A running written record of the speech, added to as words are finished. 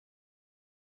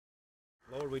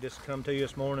Lord, we just come to you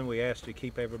this morning. We ask you to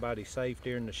keep everybody safe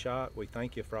during the shot. We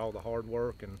thank you for all the hard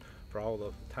work and for all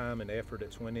the time and effort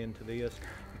that's went into this.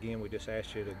 Again, we just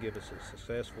ask you to give us a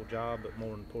successful job, but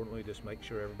more importantly, just make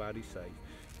sure everybody's safe.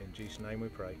 In Jesus' name we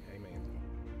pray, amen.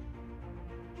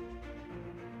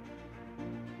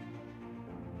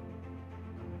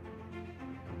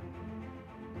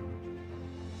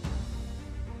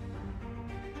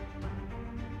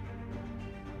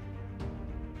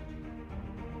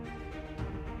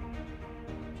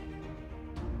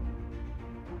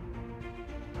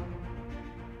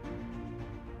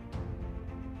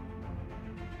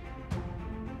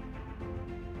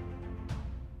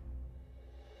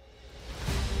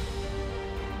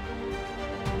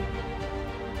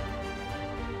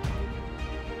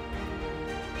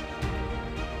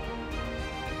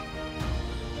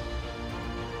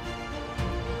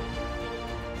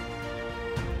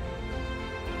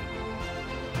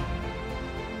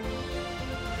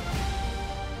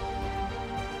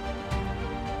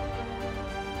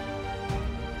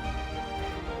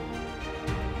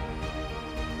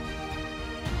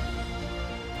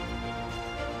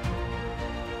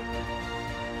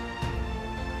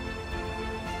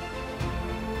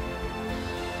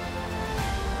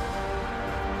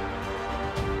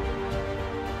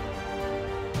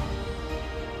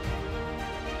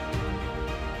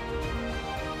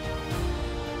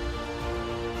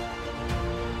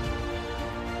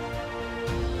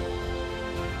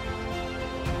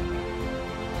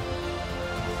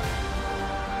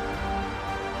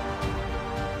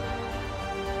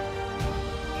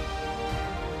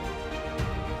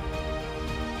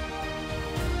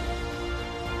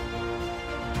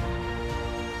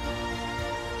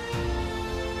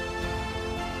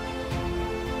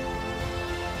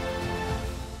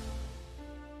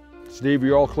 Steve,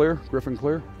 you all clear? Griffin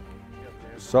clear?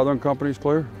 Southern Company's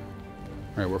clear?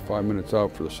 All right, we're 5 minutes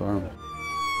out for the siren.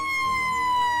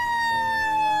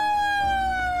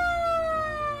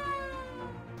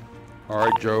 All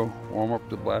right, Joe, warm up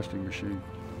the blasting machine.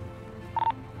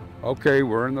 Okay,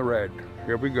 we're in the red.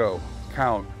 Here we go.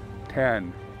 Count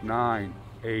 10, 9,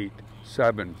 8,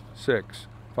 7, 6,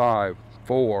 5,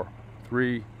 4,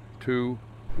 3, 2,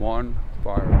 1,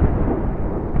 fire.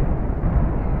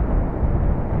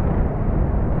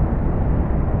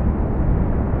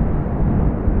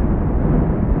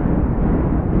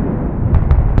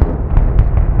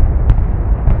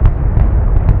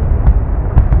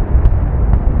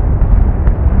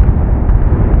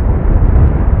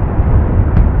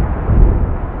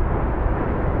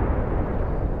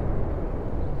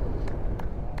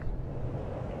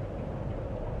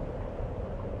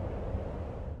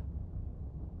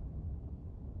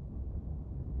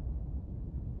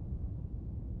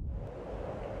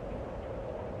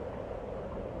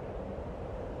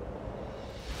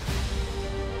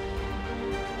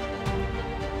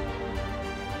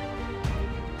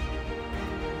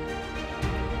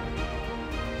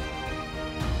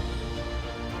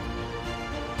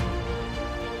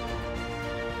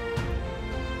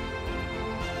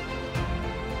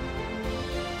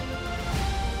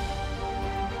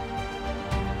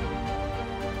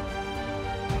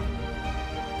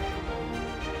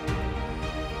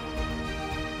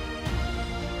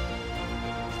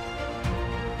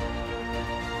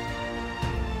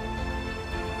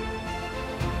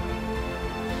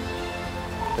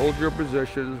 Hold your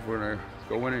positions. We're gonna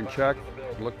go in and check.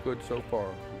 Look good so far,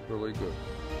 really good.